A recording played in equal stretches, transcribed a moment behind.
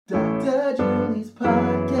by Julie's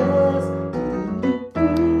podcast.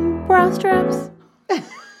 Bra straps.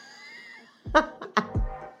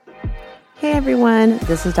 Hey everyone,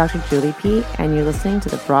 this is Dr. Julie P, and you're listening to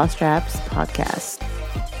the Bra Straps podcast.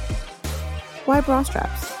 Why bra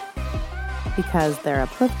straps? Because they're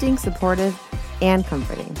uplifting, supportive, and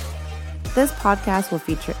comforting. This podcast will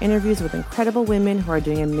feature interviews with incredible women who are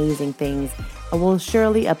doing amazing things and will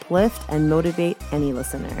surely uplift and motivate any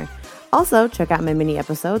listener. Also, check out my mini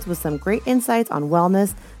episodes with some great insights on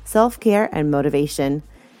wellness, self-care, and motivation.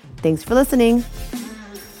 Thanks for listening.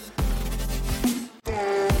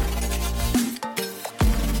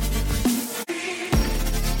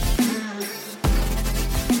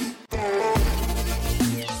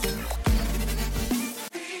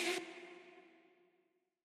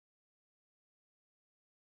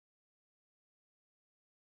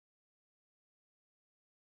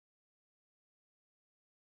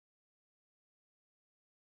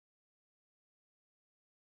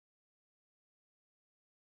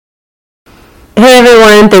 Hey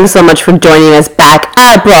everyone, thanks so much for joining us back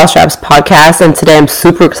at Bra Straps Podcast, and today I'm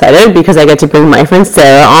super excited because I get to bring my friend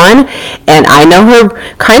Sara on, and I know her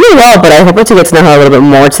kind of well, but I hope to get to know her a little bit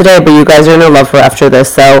more today, but you guys are going to love her after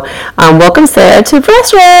this, so welcome Sara to Bra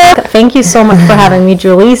Strap. Thank you so much for having me,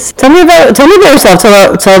 Julie. Tell me about yourself,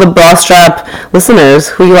 tell the Bra Strap listeners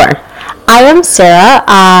who you are. I am Sara.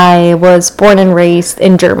 I was born and raised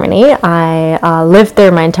in Germany. I lived there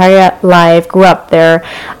my entire life, grew up there.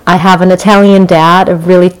 I have an Italian dad, a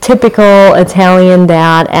really typical Italian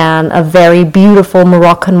dad, and a very beautiful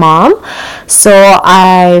Moroccan mom. So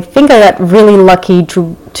I think I got really lucky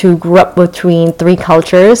to grow up between three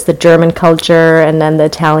cultures, the German culture and then the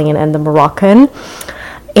Italian and the Moroccan.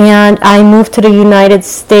 And I moved to the United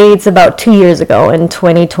States about 2 years ago in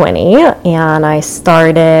 2020, and I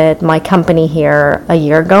started my company here a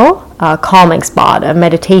year ago, Calming Spot, a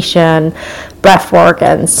meditation, breathwork,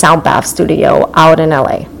 and sound bath studio out in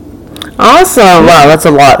LA. Awesome. Wow, that's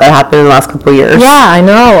a lot that happened in the last couple of years. Yeah, I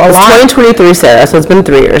know. It's 2023, Sara, so it's been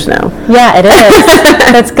 3 years now. Yeah, it is.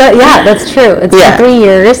 That's good. Yeah, that's true. It's been 3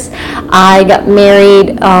 years. I got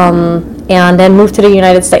married and then moved to the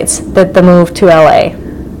United States, did the move to LA.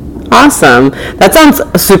 Awesome. That sounds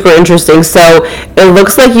super interesting. So it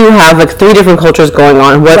looks like you have like three different cultures going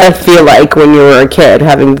on. What did it feel like when you were a kid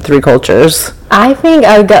having the three cultures? I think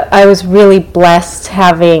I was really blessed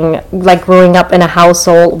growing up in a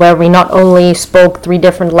household where we not only spoke three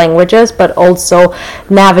different languages, but also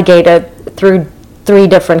navigated through three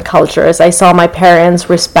different cultures. I saw my parents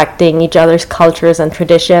respecting each other's cultures and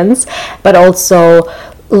traditions, but also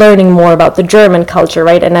learning more about the German culture,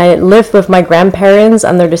 right? And I lived with my grandparents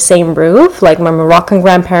under the same roof, like my Moroccan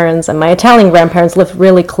grandparents and my Italian grandparents lived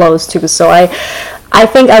really close too. So I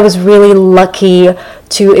think I was really lucky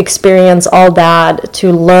to experience all that,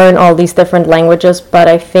 to learn all these different languages, but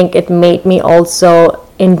I think it made me also,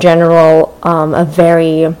 in general, a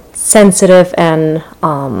very sensitive and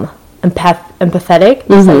empathetic,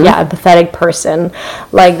 empathetic person,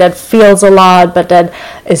 like that feels a lot, but that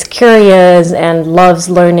is curious and loves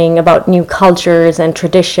learning about new cultures and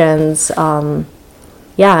traditions. And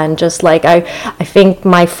just like I think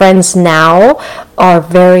my friends now are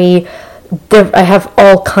very. I have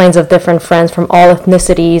all kinds of different friends from all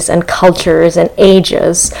ethnicities and cultures and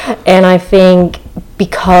ages, and I think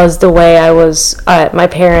because the way I was, my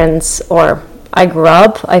parents or I grew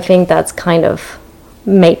up, I think that's kind of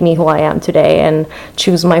made me who I am today and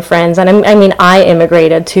choose my friends. And I mean, I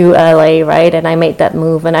immigrated to LA, right? And I made that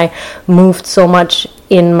move, and I moved so much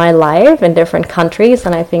in my life in different countries,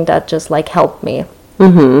 and I think that just like helped me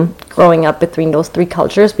growing up between those three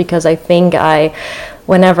cultures, because I think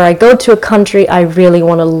whenever I go to a country, I really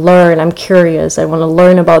want to learn. I'm curious. I want to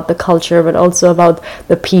learn about the culture, but also about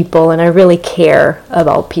the people, and I really care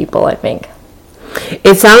about people, I think.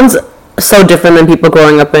 It sounds so different than people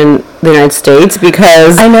growing up in the United States,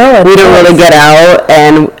 because I know we don't really get out,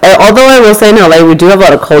 and although I will say in LA we do have a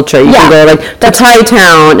lot of culture. You can go like to Thai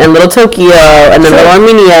Town and Little Tokyo and then Little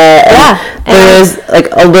Armenia, and there's like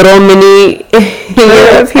a little mini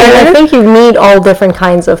Europe here. And I think you meet all different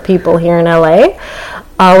kinds of people here in LA,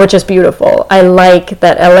 which is beautiful. I like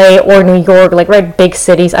that LA or New York, like big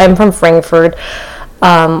cities. I'm from Frankfurt,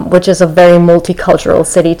 which is a very multicultural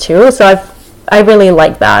city too, so I really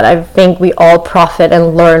like that. I think we all profit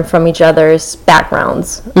and learn from each other's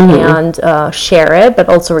backgrounds and share it, but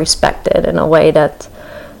also respect it in a way that,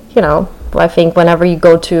 I think whenever you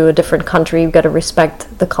go to a different country, you've got to respect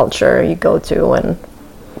the culture you go to, and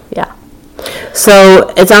yeah.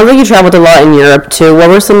 So it sounds like you traveled a lot in Europe too. What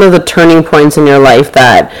were some of the turning points in your life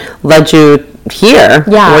that led you here,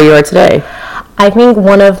 where you are today? I think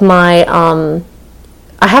one of my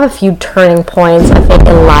I have a few turning points, I think,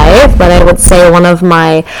 in life, but I would say one of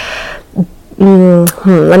my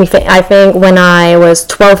let me think. I think when I was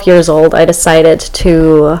 12 years old, I decided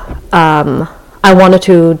to I wanted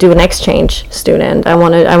to do an exchange student. I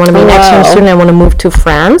want to be an exchange student. I want to move to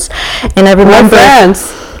France, and I remember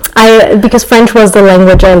France. Because French was the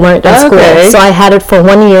language I learned in school, so I had it for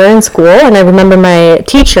 1 year in school. And I remember my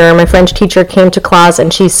French teacher, came to class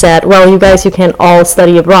and she said, "Well, you guys, you can all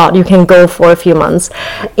study abroad. You can go for a few months."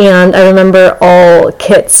 And I remember all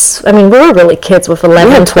kids. I mean, we were really kids with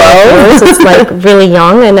 11, 12 years. It's like really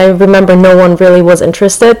young. And I remember no one really was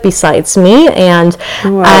interested besides me. And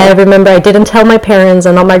I remember I didn't tell my parents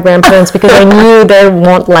and not my grandparents because I knew they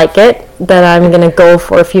won't like it, that I'm going to go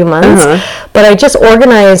for a few months. But I just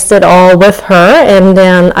organized it all with her, and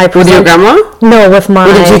then I With your grandma? No, with my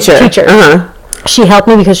teacher. She helped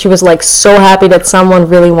me because she was like so happy that someone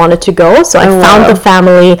really wanted to go. So I found the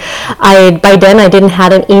family. By then I didn't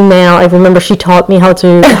have an email. I remember she taught me how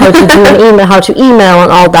to do an email, how to email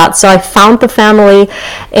and all that. So I found the family,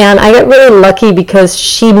 and I got really lucky because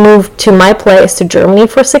she moved to my place, to Germany,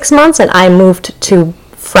 for 6 months, and I moved to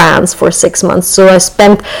France for 6 months. So I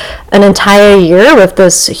spent an entire year with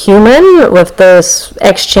this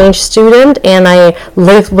exchange student, and I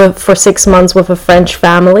lived for 6 months with a French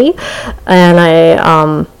family. And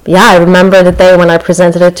I remember the day when I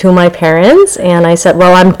presented it to my parents, and I said,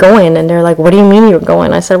 "Well, I'm going." And they're like, "What do you mean you're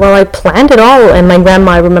going?" I said, "Well, I planned it all." And my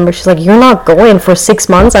grandma, I remember, she's like, "You're not going for 6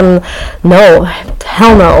 months?" No,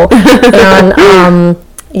 hell no. And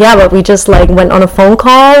yeah, but we just like went on a phone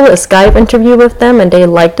call, a Skype interview with them, and they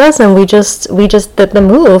liked us, and we just did the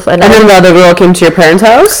move. And then the other girl came to your parents'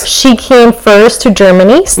 house? She came first to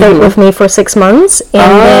Germany, stayed with me for 6 months,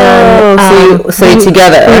 and then so you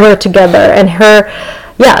together. We were together, and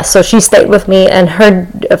so she stayed with me, and her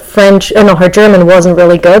German wasn't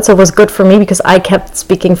really good, so it was good for me because I kept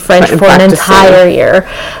speaking French for an entire year.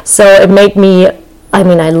 So it made me, I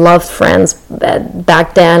mean, I loved French back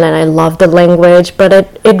then, and I loved the language, but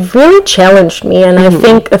it really challenged me. And I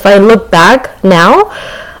think if I look back now,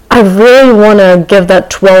 I really want to give that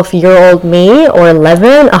 12-year-old me, or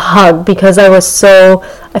 11, a hug, because I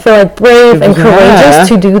feel like brave and courageous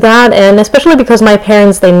to do that. And especially because my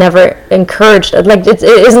parents, they never encouraged it. Like, it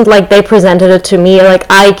isn't like they presented it to me. Like,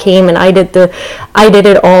 I came and I did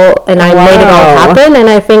it all, and I made it all happen. And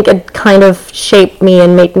I think it kind of shaped me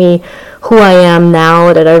and made me who I am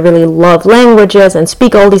now, that I really love languages and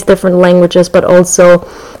speak all these different languages, but also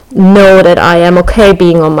know that I am okay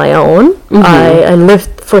being on my own. I lived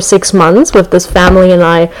for 6 months with this family, and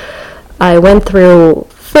I went through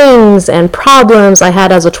things and problems I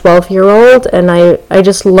had as a 12-year-old, and I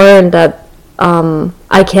just learned that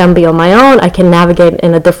I can be on my own, I can navigate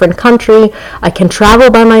in a different country, I can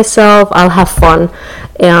travel by myself, I'll have fun,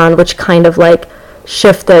 and which kind of like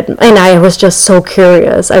shifted, and I was just so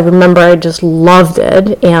curious. I remember I just loved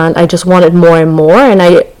it, and I just wanted more and more, and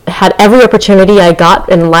I had every opportunity I got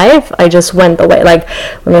in life, I just went away. Like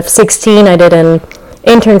when I was 16, I did an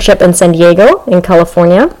internship in San Diego in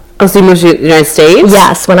California. Oh, so you moved to the United States?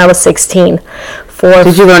 Yes, when I was 16.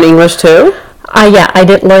 Did you learn English too? Yeah, I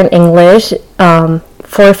did learn English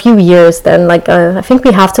for a few years then. Like, I think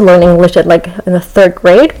we have to learn English at like in the 3rd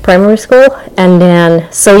grade, primary school. And then,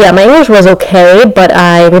 so yeah, my English was okay, but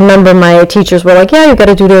I remember my teachers were like, "Yeah, you got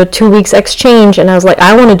to do the 2 weeks exchange." And I was like,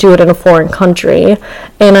 I want to do it in a foreign country.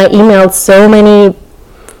 And I emailed so many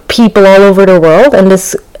people all over the world, and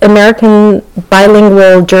this American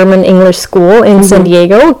bilingual German-English school in San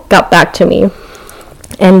Diego got back to me.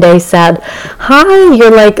 And they said, "Hi,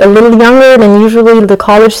 you're like a little younger than usually the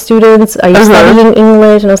college students. Are you studying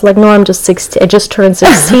English?" And I was like, "No, I'm just 16. I just turned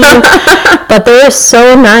 16. But they were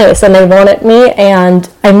so nice, and they wanted me. And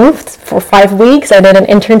I moved for 5 weeks. I did an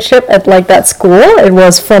internship at like that school. It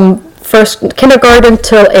was from kindergarten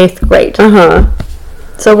till 8th grade.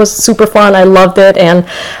 So it was super fun. I loved it, and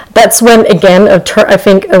that's when again I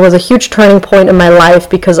think it was a huge turning point in my life,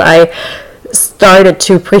 because I started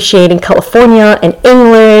to appreciating California and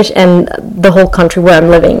English and the whole country where I'm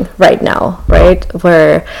living right now, right?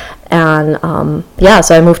 So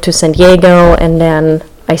I moved to San Diego, and then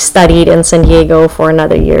I studied in San Diego for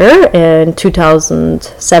another year in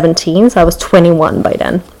 2017, so I was 21 by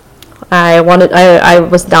then. I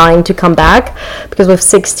was dying to come back, because with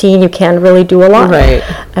 16 you can't really do a lot. Right.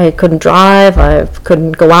 I couldn't drive, I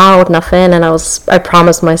couldn't go out, nothing, and I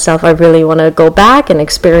promised myself I really want to go back and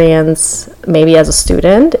experience maybe as a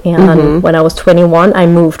student. And when I was 21, I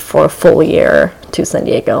moved for a full year to San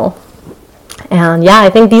Diego. And yeah, I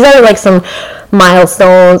think these are like some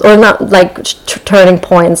milestones, or not like turning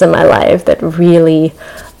points in my life that really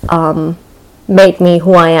made me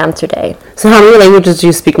who I am today. So how many languages do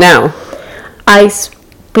you speak now? I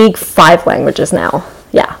speak 5 languages now.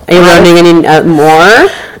 Yeah. Are you learning any more?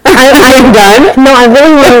 I'm done. No, I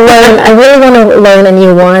really want to learn. I really want to learn a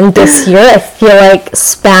new one this year. I feel like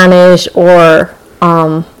Spanish or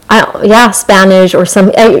Spanish or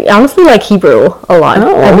some. I honestly like Hebrew a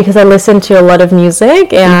lot because I listen to a lot of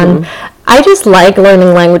music and I just like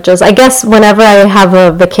learning languages. I guess whenever I have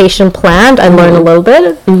a vacation planned, I learn a little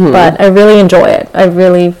bit, but I really enjoy it. I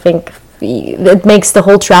really think it makes the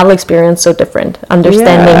whole travel experience so different.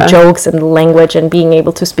 Understanding jokes and language and being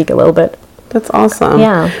able to speak a little bit. That's awesome.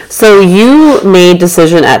 Yeah. So you made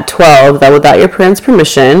decision at 12 that without your parents'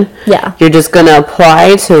 permission, you're just going to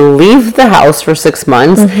apply to leave the house for 6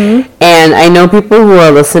 months. And I know people who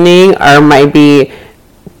are listening might be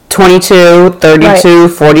 22, 32,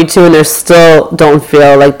 42, and they still don't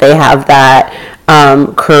feel like they have that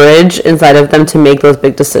courage inside of them to make those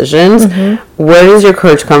big decisions. Where does your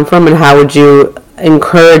courage come from, and how would you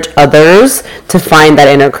encourage others to find that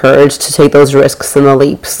inner courage to take those risks and the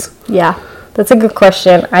leaps? Yeah, that's a good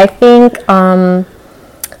question. I think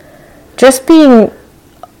just being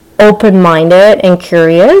open-minded and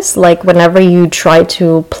curious, like whenever you try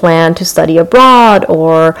to plan to study abroad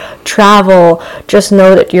or travel, just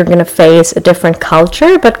know that you're going to face a different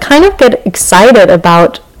culture, but kind of get excited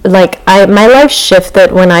about my life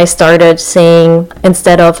shifted when I started saying,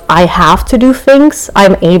 instead of I have to do things,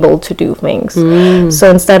 I'm able to do things. So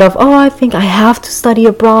instead of, I think I have to study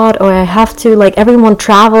abroad, or I have to, like everyone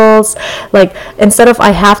travels, like instead of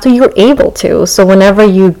I have to, you're able to. So whenever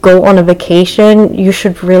you go on a vacation, you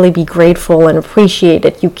should really be grateful and appreciate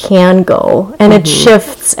it. You can go. And it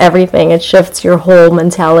shifts everything. It shifts your whole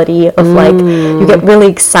mentality of you get really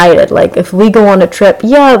excited. Like if we go on a trip,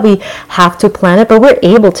 we have to plan it, but we're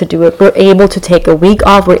able to do it. We're able to take a week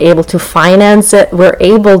off. We're able to finance it. We're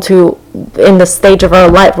able to, in the stage of our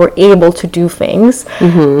life, we're able to do things.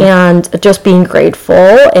 And just being grateful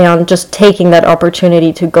and just taking that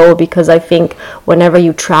opportunity to go, because I think whenever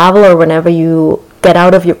you travel or whenever you get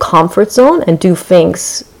out of your comfort zone and do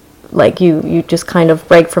things, like you just kind of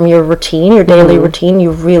break from your routine, your daily routine,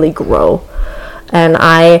 you really grow. And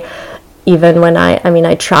even when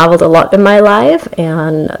I traveled a lot in my life,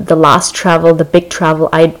 and the big travel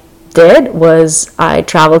I did was I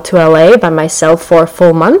traveled to LA by myself for a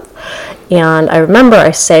full month. And I remember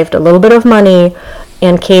I saved a little bit of money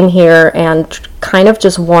and came here and kind of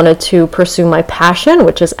just wanted to pursue my passion,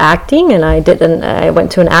 which is acting. And I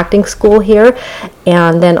went to an acting school here.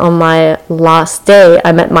 And then on my last day,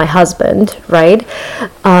 I met my husband, right?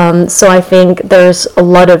 So I think there's a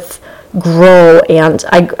lot of grow, and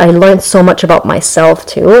I learned so much about myself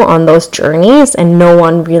too on those journeys, and no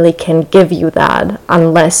one really can give you that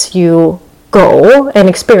unless you go and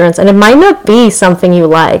experience. And it might not be something you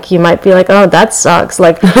like. You might be like, oh, that sucks,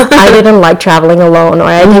 like I didn't like traveling alone, or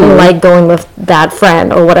I didn't like going with that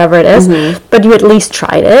friend, or whatever it is. But you at least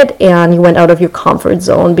tried it and you went out of your comfort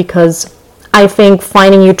zone, because I think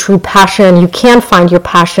finding your true passion, you can't find your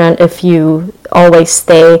passion if you always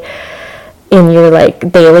stay in your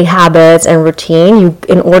daily habits and routine.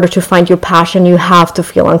 In order to find your passion, you have to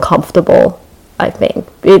feel uncomfortable. I think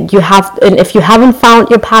and if you haven't found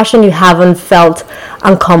your passion, you haven't felt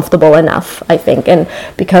uncomfortable enough, I think. And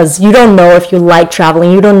because you don't know if you like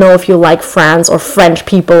traveling, you don't know if you like France or French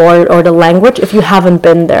people or the language if you haven't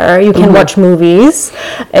been there. You can watch movies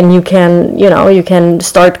and you can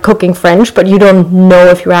start cooking French, but you don't know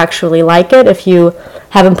if you actually like it if you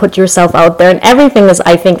haven't put yourself out there. And everything is,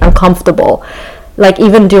 I think, uncomfortable. Like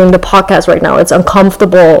even doing the podcast right now, it's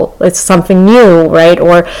uncomfortable. It's something new, right?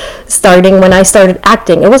 Or when I started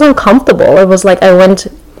acting, it was uncomfortable. It was like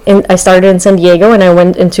I started in San Diego and I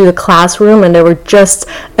went into the classroom and there were just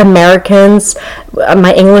Americans.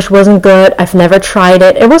 My English wasn't good. I've never tried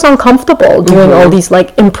it. It was uncomfortable doing all these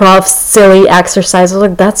improv silly exercises.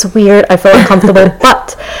 Like, that's weird. I felt uncomfortable.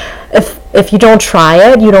 But if you don't try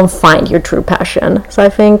it, you don't find your true passion. So I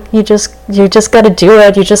think you just got to do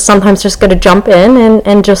it. You sometimes got to jump in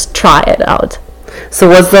and just try it out. So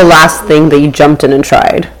what's the last thing that you jumped in and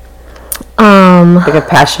tried? Like a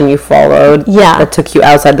passion you followed that took you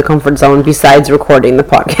outside the comfort zone besides recording the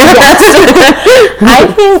podcast. Yes. I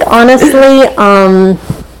think honestly,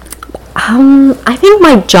 I think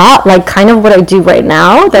my job, kind of what I do right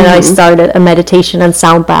now, that I started a meditation and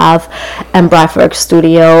sound bath and breathwork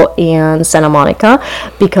studio in Santa Monica,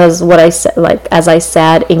 because what I said, as I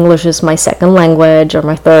said, English is my second language, or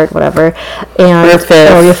my third, whatever, and your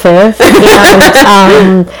fifth,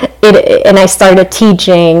 and I started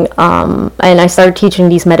teaching,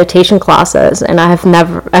 these meditation classes, and I've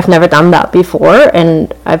never done that before,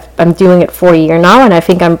 and I'm doing it for a year now, and I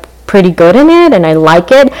think I'm pretty good in it, and I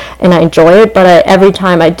like it, and I enjoy it, but every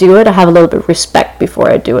time I do it, I have a little bit of respect before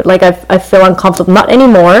I do it. Like, I feel uncomfortable, not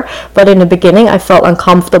anymore, but in the beginning, I felt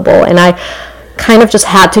uncomfortable, and I kind of just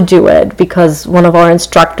had to do it because one of our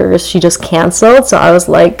instructors, she just canceled, so I was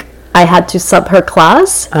like, I had to sub her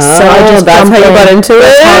class. Oh, so I just that's how you got into it?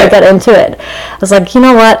 That's how I got into it. I was like, you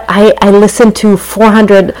know what? I listened to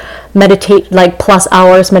 400 plus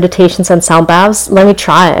hours meditations and sound baths. Let me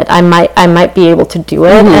try it. I might be able to do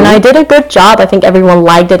it. And I did a good job. I think everyone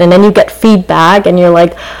liked it. And then you get feedback and you're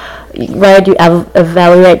like, right, you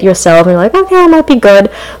evaluate yourself and you're like, okay, I might be good.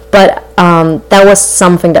 But that was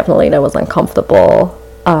something definitely that was uncomfortable.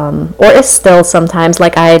 Or is still sometimes.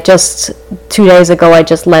 Like, 2 days ago, I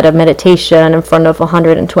just led a meditation in front of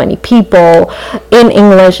 120 people in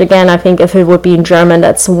English. Again, I think if it would be in German,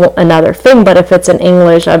 that's another thing, but if it's in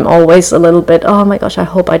English, I'm always a little bit, oh my gosh, I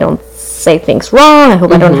hope I don't say things wrong, I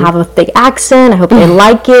hope I don't have a thick accent, I hope they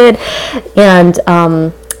like it, and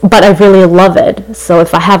but I really love it. So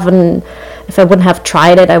if I wouldn't have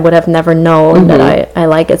tried it, I would have never known that I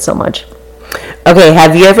like it so much. Okay,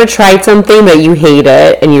 have you ever tried something that you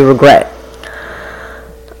hated and you regret?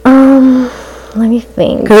 Let me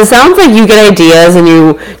think. Because it sounds like you get ideas and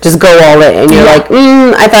you just go all in, and you're like,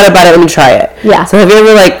 I thought about it, let me try it. Yeah. So have you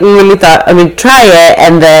ever like, let me try it,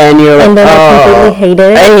 and then you're like, and then I completely hated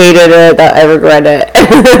it. I hated it, I regret it.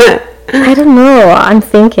 I don't know. I'm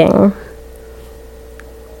thinking.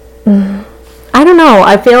 I don't know.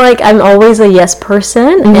 I feel like I'm always a yes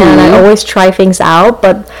person, and I always try things out,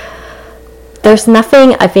 but there's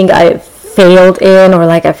nothing I think I failed in, or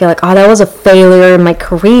like I feel like, oh, that was a failure in my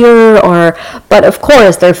career, but of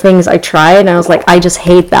course there are things I tried and I was like, I just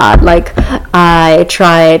hate that. Like, I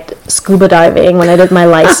tried scuba diving when I did my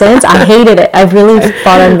license. I hated it. I really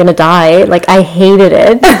thought I'm gonna die. Like, I hated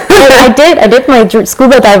it. Like, I did my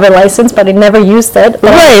scuba diver license, but I never used it.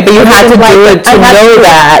 Right, but you had to do it to know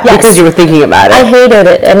that, because you were thinking about it. I hated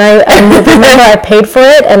it, and I remember I paid for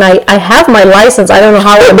it, and I have my license. I don't know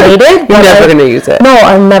how I made it. You're never going to use it. No,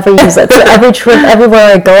 I'll never use it. So every trip,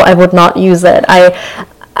 everywhere I go, I would not use it.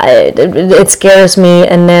 It scares me,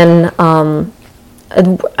 and then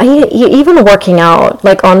even working out,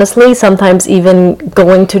 like, honestly, sometimes even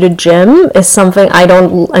going to the gym is something I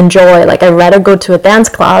don't enjoy. Like, I'd rather go to a dance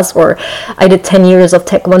class, or I did 10 years of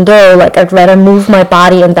taekwondo. Like, I'd rather move my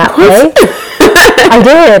body in that way. I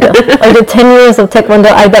did 10 years of taekwondo.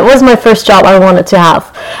 That was my first job I wanted to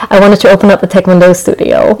have. I wanted to open up a taekwondo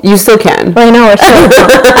studio. You still can. I know, I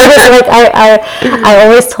should. I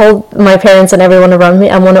always told my parents and everyone around me,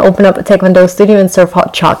 I want to open up a taekwondo studio and serve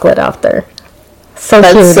hot chocolate after.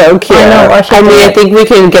 That's so cute. I know. I think we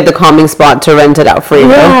can get the calming spot to rent it out for you.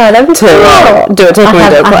 Yeah, that'd be cool. Do a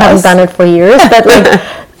taekwondo class. I haven't done it for years, but like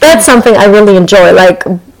that's something I really enjoy. Like,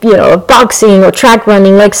 you know, boxing or track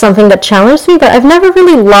running, like something that challenged me, but I've never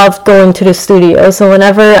really loved going to the studio. So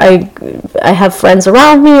whenever I have friends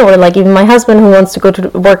around me, or like even my husband who wants to go to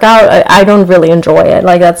work out, I don't really enjoy it.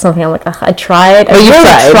 Like, that's something I'm like, I tried. I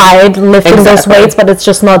really tried lifting those weights, but it's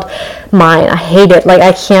just not mine. I hate it. Like,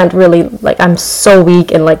 I can't really, like, I'm so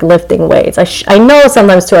weak in like lifting weights. I know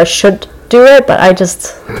sometimes too I should do it, but I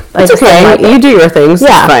just it's okay. Like you do your things.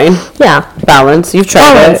 Yeah. It's fine. Yeah. Balance. You've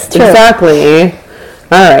tried it. True. Exactly.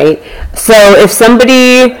 All right. So if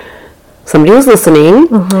somebody was listening,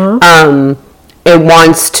 it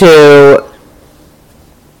wants to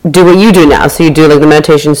do what you do now. So you do like the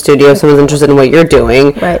meditation studio. If someone's interested in what you're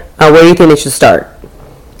doing, right? Where do you think they should start?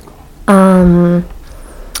 Let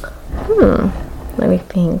me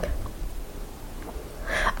think.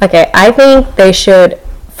 Okay, I think they should.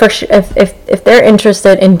 For sure, if they're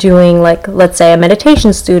interested in doing, like, let's say a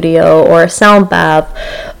meditation studio or a sound bath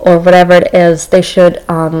or whatever it is, they should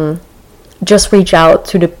just reach out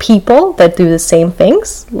to the people that do the same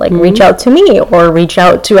things. Like, reach out to me, or reach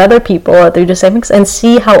out to other people that do the same things, and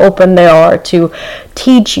see how open they are to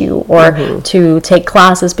teach you or to take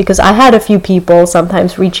classes. Because I had a few people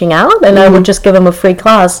sometimes reaching out, and I would just give them a free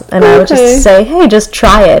class, and I would just say, hey, just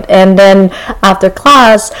try it. And then after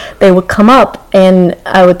class, they would come up, and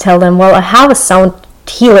I would tell them, well, I have a sound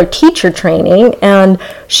healer teacher training, and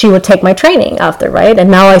she would take my training after, right? And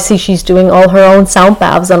now I see she's doing all her own sound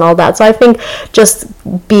baths and all that. So I think just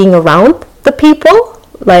being around the people,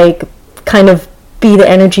 like, kind of be the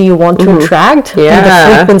energy you want to attract, be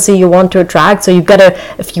the frequency you want to attract. So you gotta,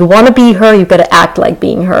 if you want to be her, you gotta act like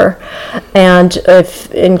being her. And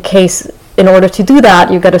in order to do that,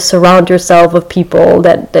 you got to surround yourself with people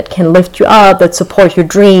that can lift you up, that support your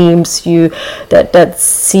dreams, that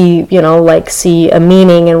see, see a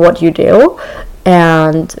meaning in what you do.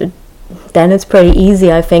 And then it's pretty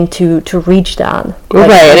easy, I think, to reach that. Right,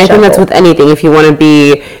 and I think that's with anything. If you want to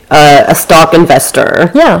be a stock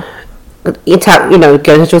investor, get in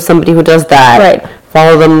touch with somebody who does that. Right.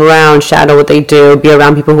 Follow them around, shadow what they do, be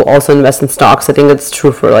around people who also invest in stocks. I think that's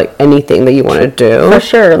true for like anything that you want to do. For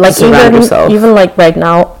sure. Like even like right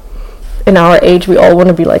now, in our age, we all want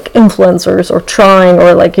to be like influencers or trying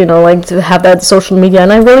or like to have that social media.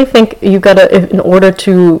 And I really think you gotta, in order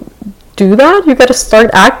to do that, you gotta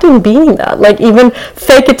start acting being that, like even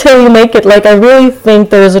fake it till you make it. Like I really think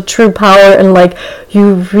there's a true power in like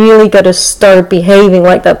you really gotta start behaving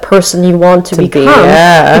like that person you want to become,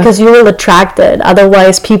 because you will attract it.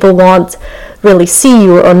 Otherwise people won't really see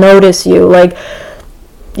you or notice you. Like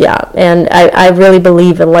and I really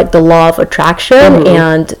believe in like the law of attraction,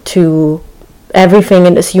 and to everything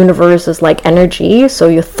in this universe is like energy. So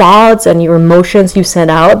your thoughts and your emotions you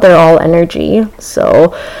send out, they're all energy.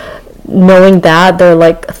 So knowing that they're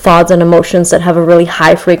like thoughts and emotions that have a really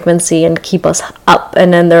high frequency and keep us up,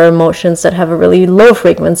 and then there are emotions that have a really low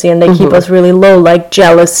frequency and they keep us really low, like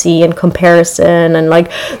jealousy and comparison and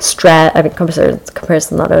like stress. I mean,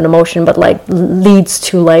 comparison not an emotion, but like leads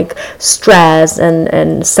to like stress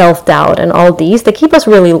and self-doubt, and all these, they keep us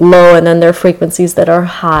really low. And then there are frequencies that are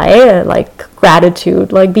high, like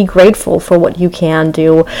gratitude, like be grateful for what you can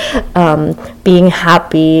do, being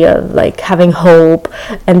happy, like having hope,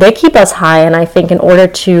 and they keep us high. And I think in order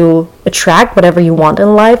to attract whatever you want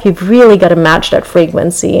in life, you've really got to match that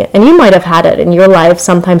frequency. And you might have had it in your life,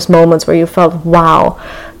 sometimes moments where you felt, wow,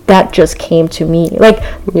 that just came to me. Like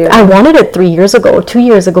I wanted it 3 years ago, 2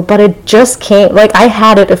 years ago, but it just came. Like I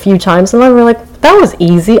had it a few times and I was like, that was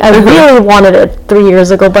easy. I really wanted it 3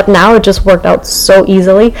 years ago, but now it just worked out so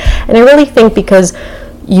easily. And I really think because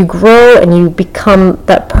you grow and you become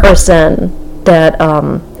that person that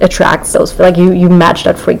attracts those, like you match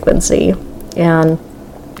that frequency. And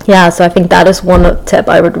so I think that is one tip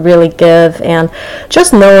I would really give. And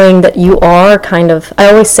just knowing that you are I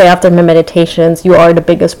always say after my meditations, you are the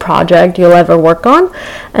biggest project you'll ever work on.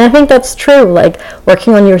 And I think that's true. Like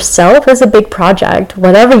working on yourself is a big project.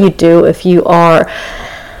 Whatever you do, if you are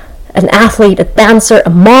an athlete, a dancer, a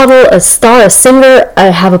model, a star, a singer,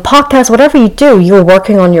 have a podcast, whatever you do, you're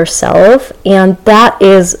working on yourself, and that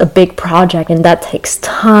is a big project, and that takes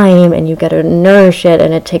time, and you got to nourish it,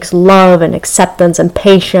 and it takes love and acceptance and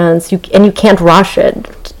patience. You can't rush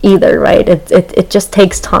it either, right? It just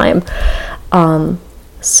takes time.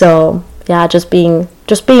 So yeah, just being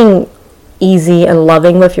easy and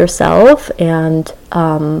loving with yourself, and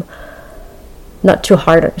not too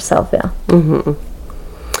hard on yourself.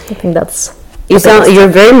 I think that's... You're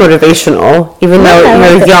very motivational, even though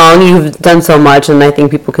you're young. You've done so much, and I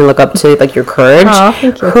think people can look up to like your courage. Oh,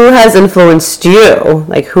 thank you. Who has influenced you?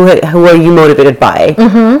 Like who are you motivated by?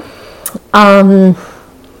 I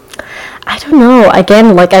don't know.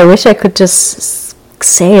 Again, like I wish I could just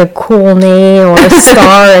say a cool name or a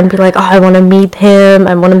star and be like, oh, I want to meet him.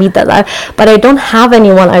 I want to meet that guy. But I don't have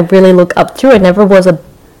anyone I really look up to. I never was a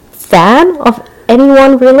fan of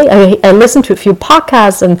anyone really. I listen to a few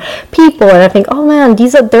podcasts and people, and I think, oh man,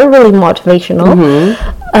 they're really motivational.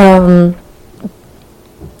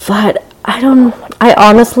 But I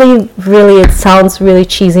honestly really, it sounds really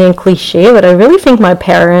cheesy and cliche, but I really think my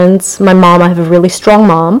mom, I have a really strong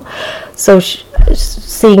mom, so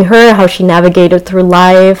seeing her, how she navigated through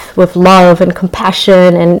life with love and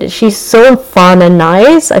compassion, and she's so fun and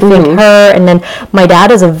nice. I think her, and then my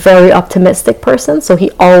dad is a very optimistic person, so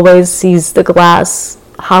he always sees the glass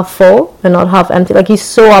half full and not half empty. Like he's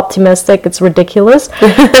so optimistic, it's ridiculous.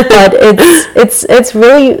 But it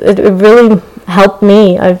really helped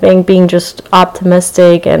me, I think, being just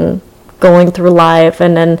optimistic and going through life.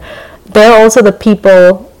 And then they're also the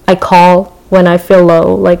people I call when I feel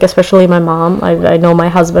low, like especially my mom. I know my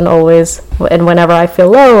husband always, and whenever I feel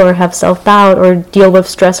low or have self-doubt or deal with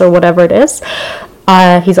stress or whatever it is,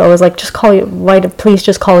 he's always like, please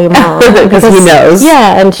just call your mom. Because he knows.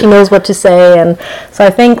 Yeah, and she knows what to say. And so I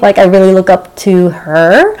think like I really look up to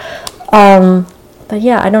her. But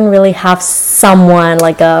yeah, I don't really have someone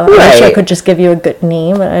like I wish I could just give you a good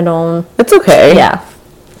name, but I don't. It's okay. Yeah.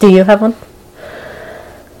 Do you have one?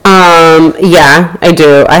 Yeah, I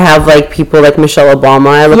do. I have like people like Michelle Obama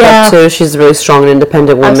I look up to. She's a really strong and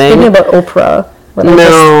independent woman. I was thinking about Oprah.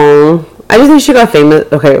 I just think she got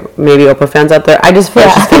famous. Okay, maybe Oprah fans out there. I just feel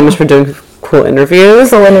like she's famous for doing cool interviews.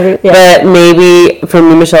 But maybe for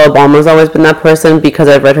me, Michelle Obama's always been that person because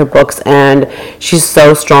I've read her books and she's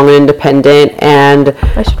so strong and independent. And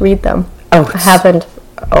I should read them. Oh, I haven't.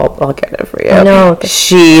 Oh, I'll get it for you. I know.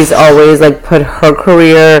 She's always like put her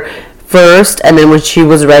career first, and then when she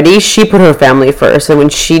was ready, she put her family first. And when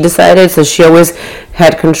she decided, so she always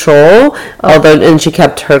had control, and she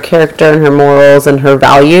kept her character and her morals and her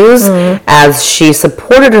values as she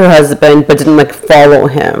supported her husband, but didn't like follow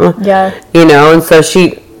him. Yeah. You know, and so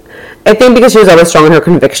I think because she was always strong in her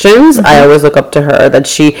convictions, I always look up to her, that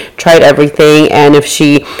she tried everything, and if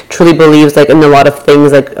she truly believes like in a lot of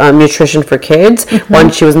things like nutrition for kids, when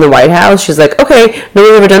she was in the White House, she's like, okay, no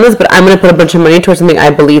one's ever done this, but I'm going to put a bunch of money towards something I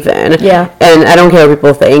believe in. Yeah. And I don't care what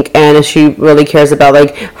people think, and if she really cares about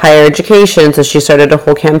like higher education, so she started a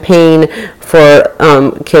whole campaign for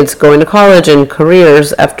kids going to college and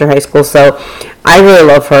careers after high school. So I really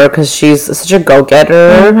love her because she's such a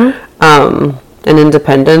go-getter. And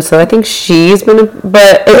independent, so I think she's been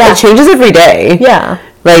but it changes every day.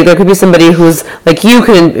 Like there could be somebody who's like, you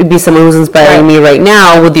can be someone who's inspiring me right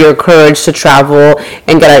now with your courage to travel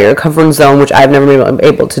and get out of your comfort zone, which I've never been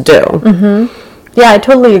able to do. Yeah, I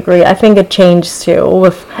totally agree. I think it changes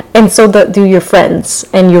too and so do your friends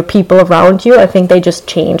and your people around you. I think they just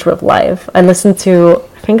change with life. I listened to,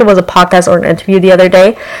 I think it was a podcast or an interview the other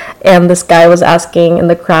day, and this guy was asking in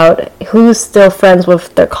the crowd who's still friends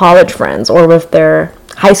with their college friends or with their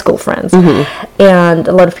high school friends. And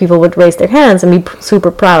a lot of people would raise their hands and be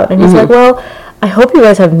super proud. And he's like, well, I hope you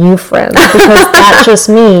guys have new friends, because that just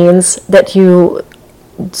means that you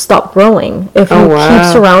stop growing. If you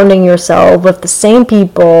keep surrounding yourself with the same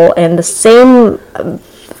people and the same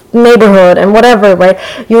neighborhood and whatever, right,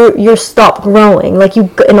 you stop growing. Like,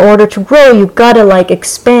 you, in order to grow, you gotta like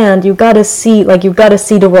expand, you gotta see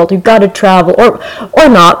the world, you gotta travel, or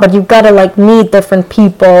not, but you gotta like meet different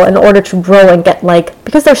people in order to grow and get like,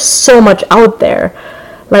 because there's so much out there.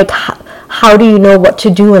 Like, how do you know what to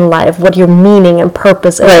do in life, what your meaning and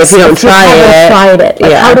purpose is? Right, if you don't tried it.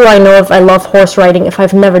 Like, how do I know if I love horse riding if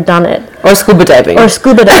I've never done it? Or scuba diving.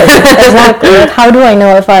 Exactly. Like, how do I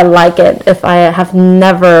know if I like it if I have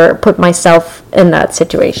never put myself in that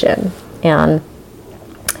situation? And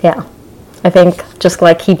yeah, I think just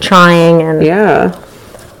like keep trying and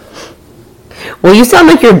Well, you sound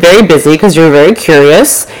like you're very busy because you're very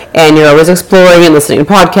curious and you're always exploring and listening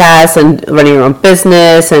to podcasts and running your own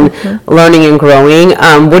business and learning and growing.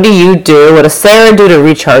 What do you do? What does Sara do to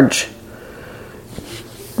recharge?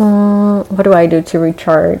 What do I do to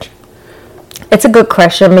recharge? It's a good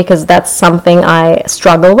question, because that's something I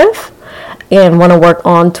struggle with and want to work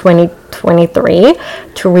on 2023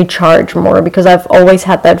 to recharge more, because I've always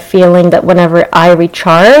had that feeling that whenever I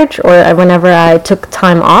recharge or whenever I took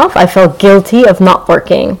time off, I felt guilty of not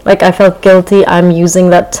working. Like, I felt guilty I'm using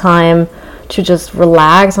that time to just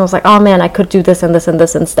relax. And I was like, oh man, I could do this and this and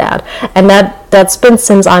this instead. And that's been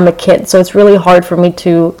since I'm a kid. So it's really hard for me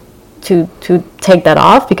to take that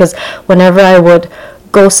off, because whenever I would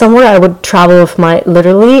go somewhere, I would travel with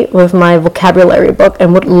my vocabulary book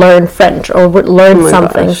and would learn French or would learn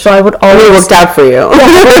something. Gosh. So I would always... It worked out for you.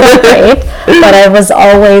 Great. But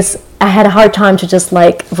I had a hard time to just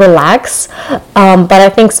like relax. But I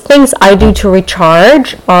think things I do to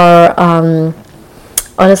recharge are...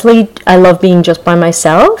 honestly, I love being just by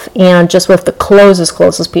myself and just with the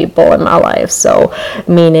closest people in my life. So,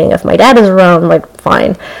 meaning if my dad is around, like,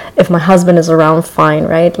 fine. If my husband is around, fine,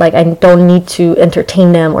 right? Like, I don't need to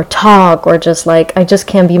entertain them or talk, or just like, I just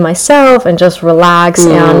can be myself and just relax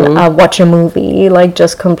and watch a movie. Like,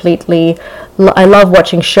 just completely, I love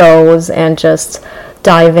watching shows and just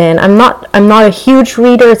dive in. I'm not a huge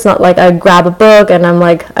reader. It's not like I grab a book and I'm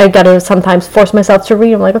like, I gotta sometimes force myself to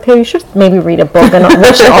read. I'm like, okay, you should maybe read a book and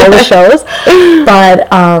watch all the shows.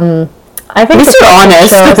 But I think you're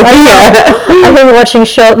honest. I think watching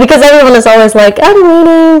shows, because everyone is always like, I'm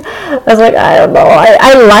reading. I was like, I don't know.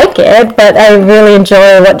 I like it, but I really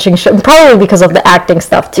enjoy watching shows. Probably because of the acting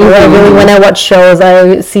stuff too. I really, when I watch shows,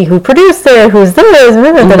 I see who produced it, who's this,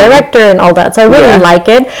 the director, and all that. So I really like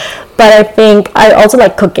it. But I think I also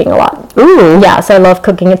like cooking a lot. Yeah, so I love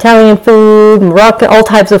cooking Italian food, Moroccan, all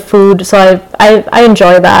types of food. So I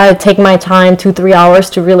enjoy that. I take my time 2-3 hours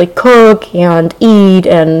to really cook and eat,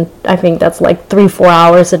 and I think that's like 3-4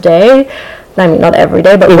 hours a day. I mean, not every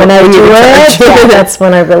day, but when I do it, that's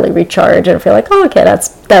when I really recharge and feel like, oh, okay,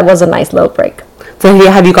 that was a nice little break. So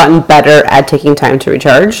have you gotten better at taking time to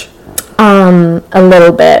recharge? A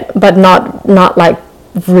little bit, but not like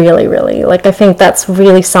really. Like, I think that's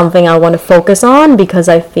really something I want to focus on, because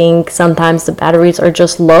I think sometimes the batteries are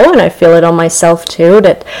just low, and I feel it on myself too,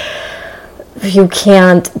 that you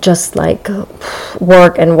can't just like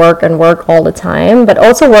work all the time, but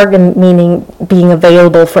also work in meaning being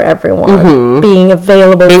available for everyone, being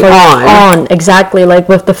available on exactly. Like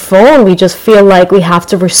with the phone, we just feel like we have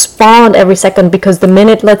to respond every second, because the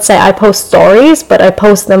minute, let's say I post stories, but I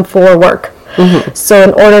post them for work, So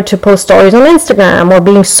in order to post stories on Instagram or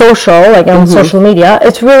being social, like on social media,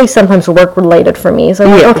 it's really sometimes work related for me. So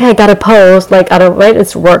I'm like, okay, I gotta post, like, right,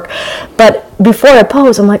 it's work. But before I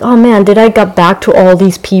post, I'm like, oh man, did I get back to all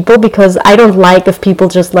these people? Because I don't like if people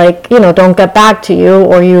just like, don't get back to you,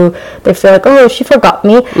 or they feel like, oh, she forgot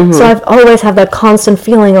me. So I've always have that constant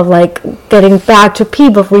feeling of like getting back to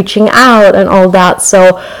people, reaching out and all that.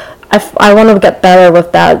 So I want to get better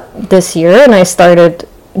with that this year, and I started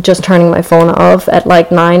just turning my phone off at like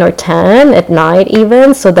 9 or 10 at night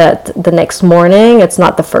even, so that the next morning it's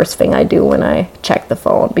not the first thing I do when I check the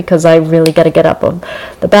phone, because I really got to get up of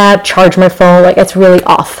the bed, charge my phone, like it's really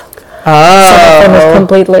off. So my phone is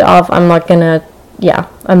completely off. I'm not gonna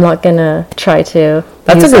try to.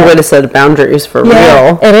 That's a good way to set boundaries for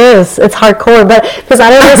real. It is. It's hardcore, but because I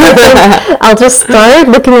don't know, I'll just start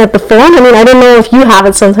looking at the phone. I mean, I don't know if you have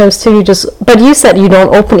it sometimes too. But you said you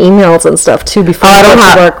don't open emails and stuff too before you go to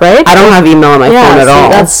work, right? I don't have email on my phone at all.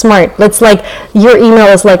 That's smart. It's like your email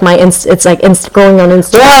is like it's like going on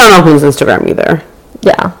Instagram. Well, I don't know who's Instagram either.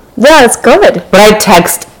 Yeah, it's good. But I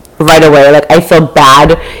text right away. Like, I feel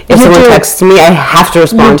bad if someone texts me. I have to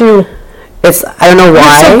respond. You do. I don't know why.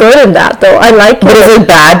 You're so good in that, though. I like it. But is it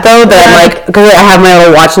bad, though, that I'm like, because I have my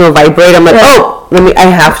little watch and it'll vibrate, I'm like, I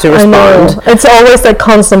have to respond. I know. It's always that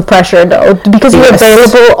constant pressure, though, because you're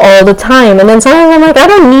available all the time. And then sometimes I'm like, I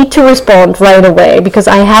don't need to respond right away, because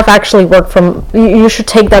I have actually worked from, you should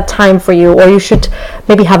take that time for you, or you should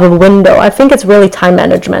maybe have a window. I think it's really time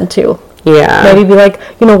management, too. Yeah. Maybe be like,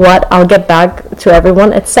 you know what, I'll get back to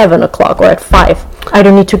everyone at 7 o'clock or at 5. I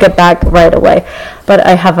don't need to get back right away. But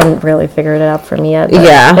I haven't really figured it out for me yet.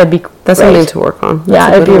 Yeah. That's something to work on.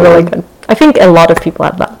 It'd be really good. I think a lot of people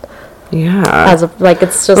have that. Yeah. As of, like,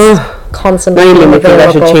 it's just constantly now you make me think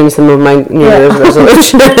I should change some of my New Year's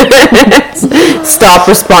resolutions. Stop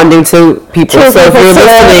responding to people. So if you're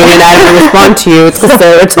listening and I don't respond to you, it's because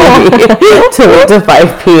Sarah told me to wait till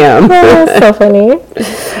 5 p.m. That's so funny.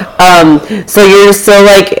 So you're still,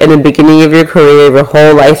 like, in the beginning of your career, your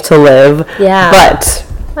whole life to live. Yeah. But,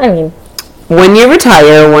 I mean, when you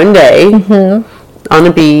retire one day on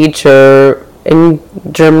a beach or in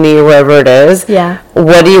Germany or wherever it is,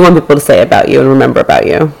 what do you want people to say about you and remember about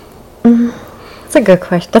you? That's a good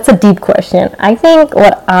question. That's a deep question. I think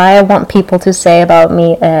what I want people to say about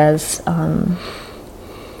me is that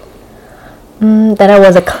I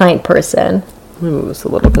was a kind person. Move this a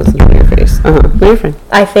little because it's on your face. You're fine.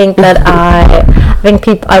 I think that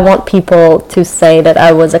I want people to say that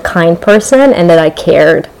I was a kind person and that I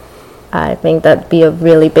cared. I think that'd be a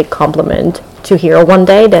really big compliment to hear one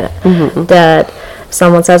day, that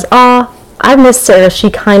someone says, "Oh, I miss Sarah. She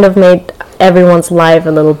kind of made everyone's life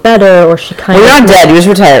a little better," or she kind of. You're not dead. You're just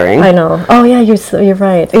retiring. I know. Oh yeah, you're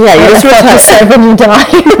right. Yeah, you're just retiring when you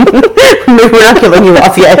die. Maybe we're not killing you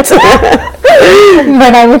off yet.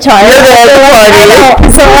 When I'm retired,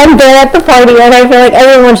 so I'm there at the party, and I feel like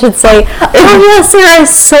everyone should say, "Oh yeah, Sarah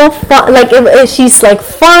is so fun. Like if she's like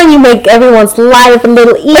fun. You make everyone's life a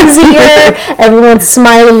little easier. Everyone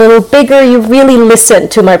smile a little bigger. You really listen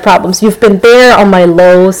to my problems. You've been there on my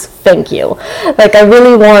lows. Thank you." Like, I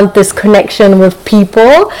really want this connection with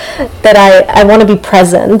people, that I want to be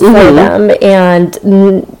present for them, and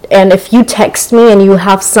if you text me and you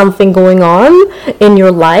have something going on in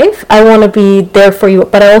your life, I want to be there for you,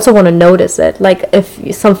 but I also want to notice it. Like, if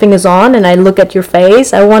something is on and I look at your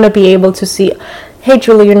face, I want to be able to see, hey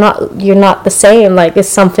Julie, you're not the same. Like, is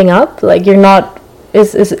something up? Like, you're not.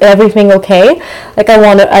 Is everything okay? Like,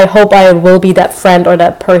 I hope I will be that friend or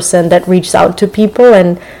that person that reaches out to people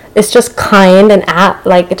and is just kind and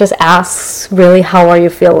it just asks really, how are you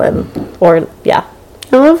feeling? Or I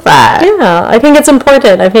love that. Yeah, I think it's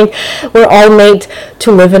important. I think we're all made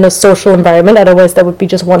to live in a social environment. Otherwise, that would be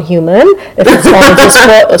just one human. If it's all just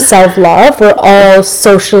for self-love, we're all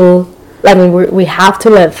social. I mean, we have to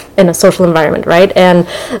live in a social environment, right? And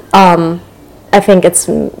I think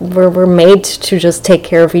we're made to just take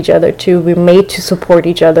care of each other too. We're made to support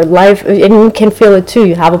each other. Life, and you can feel it too.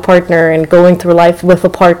 You have a partner, and going through life with a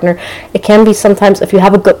partner, it can be sometimes, if you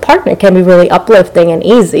have a good partner, it can be really uplifting and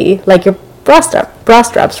easy. Like your bra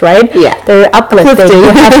straps, right? Yeah. They're uplifting.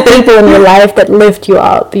 You have people in your life that lift you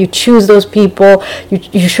up. You choose those people.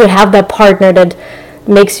 You should have that partner that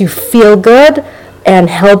makes you feel good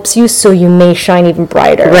and helps you, so you may shine even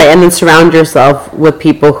brighter. Right, and then surround yourself with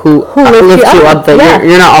people who lift you up.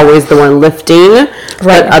 You're not always the one lifting,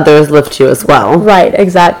 but others lift you as well. Right,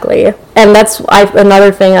 exactly. And that's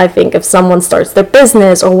another thing. I think if someone starts their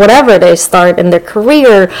business or whatever they start in their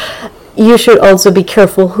career, you should also be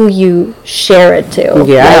careful who you share it to.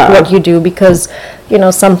 Yeah. Like what you do, because, you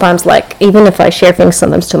know, sometimes, like, even if I share things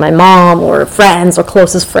sometimes to my mom or friends or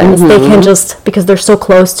closest friends, they can just, because they're so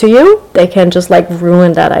close to you, they can just, like,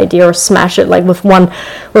 ruin that idea or smash it, like, with one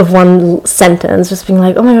sentence, just being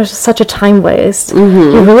like, oh my gosh, it's such a time waste. You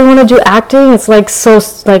really want to do acting? It's, like, so,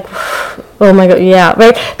 like, oh my god, yeah,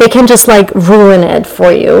 right? They can just, like, ruin it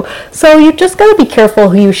for you. So you just gotta be careful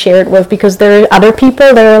who you share it with, because there are other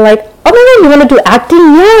people that are like, oh my god, you want to do acting?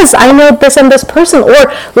 Yes, I know this and this person,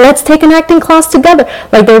 or let's take an acting class together.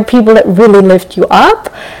 Like, there are people that really lift you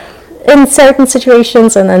up in certain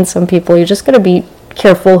situations, and then some people you just gotta be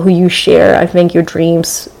careful who you share, I think, your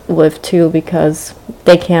dreams with too, because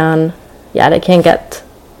they can get,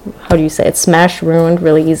 how do you say it, smashed, ruined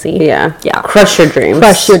really easy. Yeah. Yeah. Crush your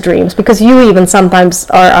dreams. Because you even sometimes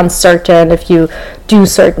are uncertain if you do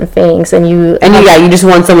certain things, and you just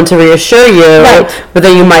want someone to reassure you, right. But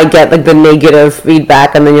then you might get, like, the negative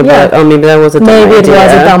feedback, and then you'll be like, oh, maybe that was a dumb idea. Maybe it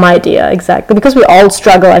was a dumb idea, exactly. Because we all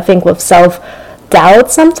struggle, I think, with self-doubt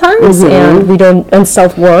sometimes, and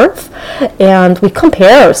self-worth, and we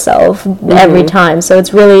compare ourselves every time. So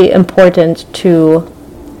it's really important to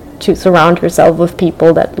surround yourself with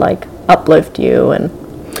people that, like, uplift you. And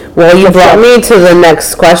well, you brought me to the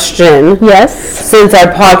next question. Yes, since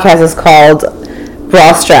our podcast is called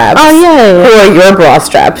Bra Straps. Oh yeah. Who are your bra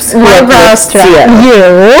straps? My bra strap.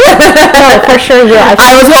 You. No, for sure you. I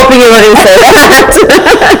was hoping you were going to say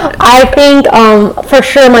that. I think for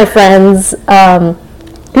sure my friends,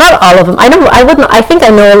 not all of them. I think I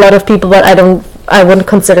know a lot of people, but I wouldn't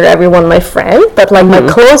consider everyone my friend, but, like, my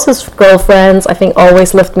closest girlfriends, I think,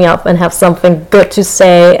 always lift me up and have something good to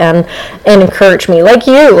say and encourage me, like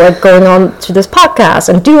you, like going on to this podcast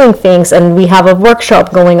and doing things, and we have a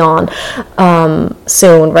workshop going on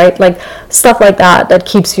soon, right? Like, stuff like that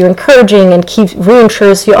keeps you encouraging and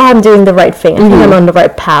reassures you, oh, I'm doing the right thing, I think I'm on the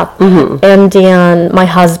right path. And then my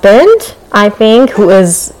husband, I think, who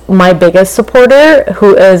is my biggest supporter,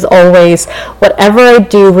 who is always, whatever I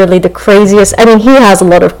do, really the craziest. I mean, he has a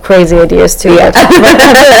lot of crazy ideas too. Yeah.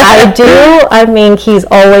 I do. I mean, he's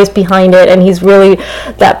always behind it, and he's really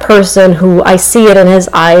that person who I see it in his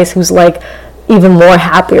eyes, who's, like, even more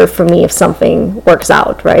happier for me if something works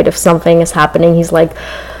out, right? If something is happening, he's like,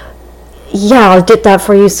 yeah, I did that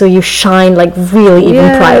for you, so you shine, like, really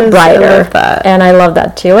even brighter. I love that. And I love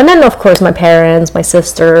that too. And then, of course, my parents, my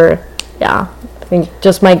sister. Yeah, I think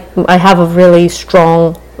just I have a really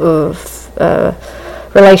strong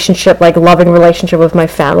relationship, like, loving relationship with my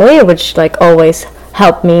family, which, like, always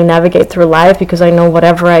help me navigate through life, because I know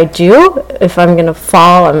whatever I do, if I'm gonna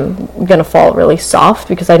fall, I'm gonna fall really soft,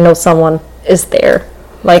 because I know someone is there.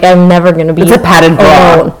 Like, I'm never gonna be. It's a padded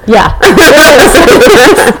bra. Yeah.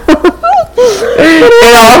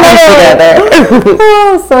 It all comes together.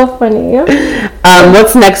 Oh, so funny.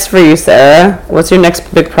 What's next for you, Sarah? What's your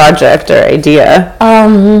next big project or idea?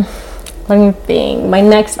 Let me think. My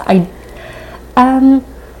next, I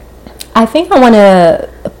think I want to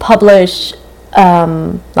publish,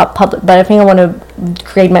 not public, but I think I want to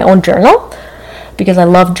create my own journal, because I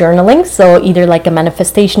love journaling. So either, like, a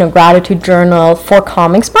manifestation or gratitude journal for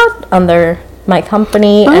Calming Spot under my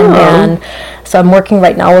company. And then, so I'm working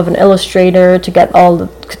right now with an illustrator to get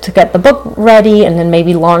the book ready, and then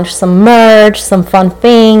maybe launch some merch, some fun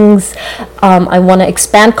things. I want to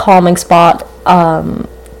expand Calming Spot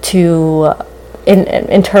to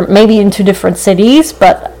maybe into different cities,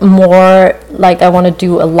 but more like I want to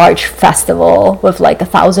do a large festival with, like,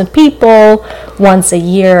 1,000 people once a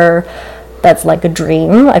year. That's, like, a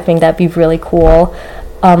dream. I think that'd be really cool.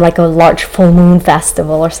 Like a large full moon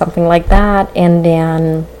festival or something like that. And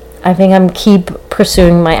then I think I'm keep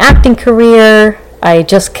pursuing my acting career. I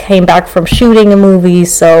just came back from shooting a movie,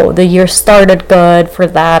 so the year started good for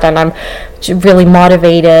that, and I'm really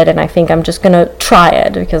motivated, and I think I'm just gonna try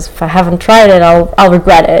it, because if I haven't tried it, I'll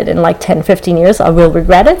regret it. In, like, 10-15 years I will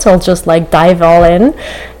regret it, so I'll just, like, dive all in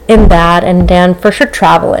that. And then for sure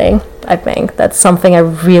traveling. I think that's something I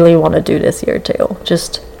really want to do this year too,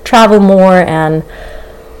 just travel more. And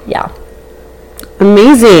yeah,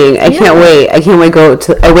 amazing. I can't wait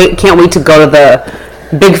to go to the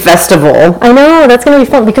big festival. I know, that's gonna be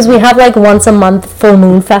fun, because we have, like, once a month full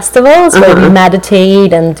moon festivals where we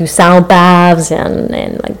meditate and do sound baths and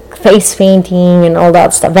like face painting and all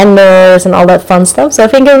that stuff, vendors and all that fun stuff. So I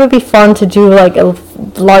think it would be fun to do, like, a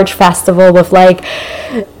large festival with, like,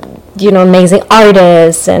 you know, amazing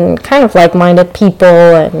artists and kind of like-minded people.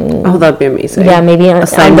 And that'd be amazing. Yeah, maybe under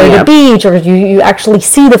the beach, or you actually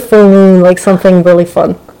see the full moon, like something really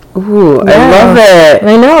fun. Ooh, yeah. I love it.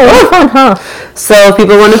 I know, it's fun, huh? So if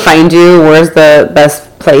people want to find you, where's the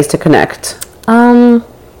best place to connect?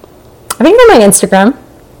 I think on my Instagram,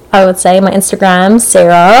 I would say my Instagram,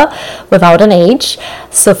 Sara without an H,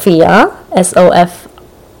 Sofia, SOFIA.B.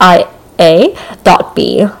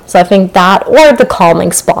 So I think that, or the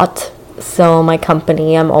calming spot. So my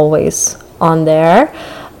company, I'm always on there.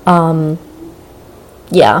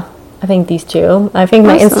 Yeah, I think these two. I think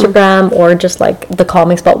my Instagram or just like the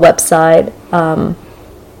calming spot website.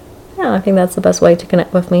 Yeah, I think that's the best way to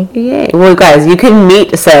connect with me. Yay. Well, guys, you can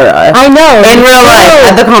meet Sara. I know. In real life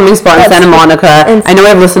at the Calming Spot in Santa Monica. I know we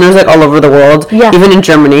have listeners like all over the world. Yeah. Even in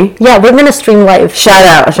Germany. Yeah, we're going to stream live. Shout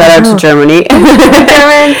out to Germany.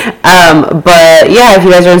 But yeah, if you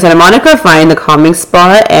guys are in Santa Monica, find the Calming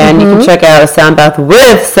Spot and you can check out a sound bath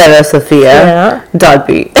with Sara Sofia.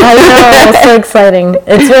 .B. I know. It's so exciting.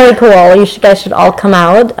 It's really cool. You guys should all come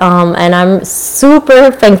out. And I'm super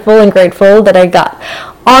thankful and grateful that I got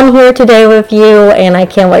on here today with you, and I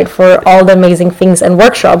can't wait for all the amazing things and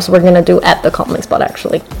workshops we're gonna do at the Calming Spot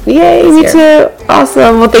actually. Yay, me too.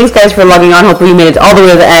 Awesome. Well, thanks guys for logging on. Hopefully you made it all the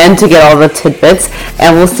way to the end to get all the tidbits,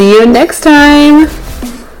 and we'll see you next time.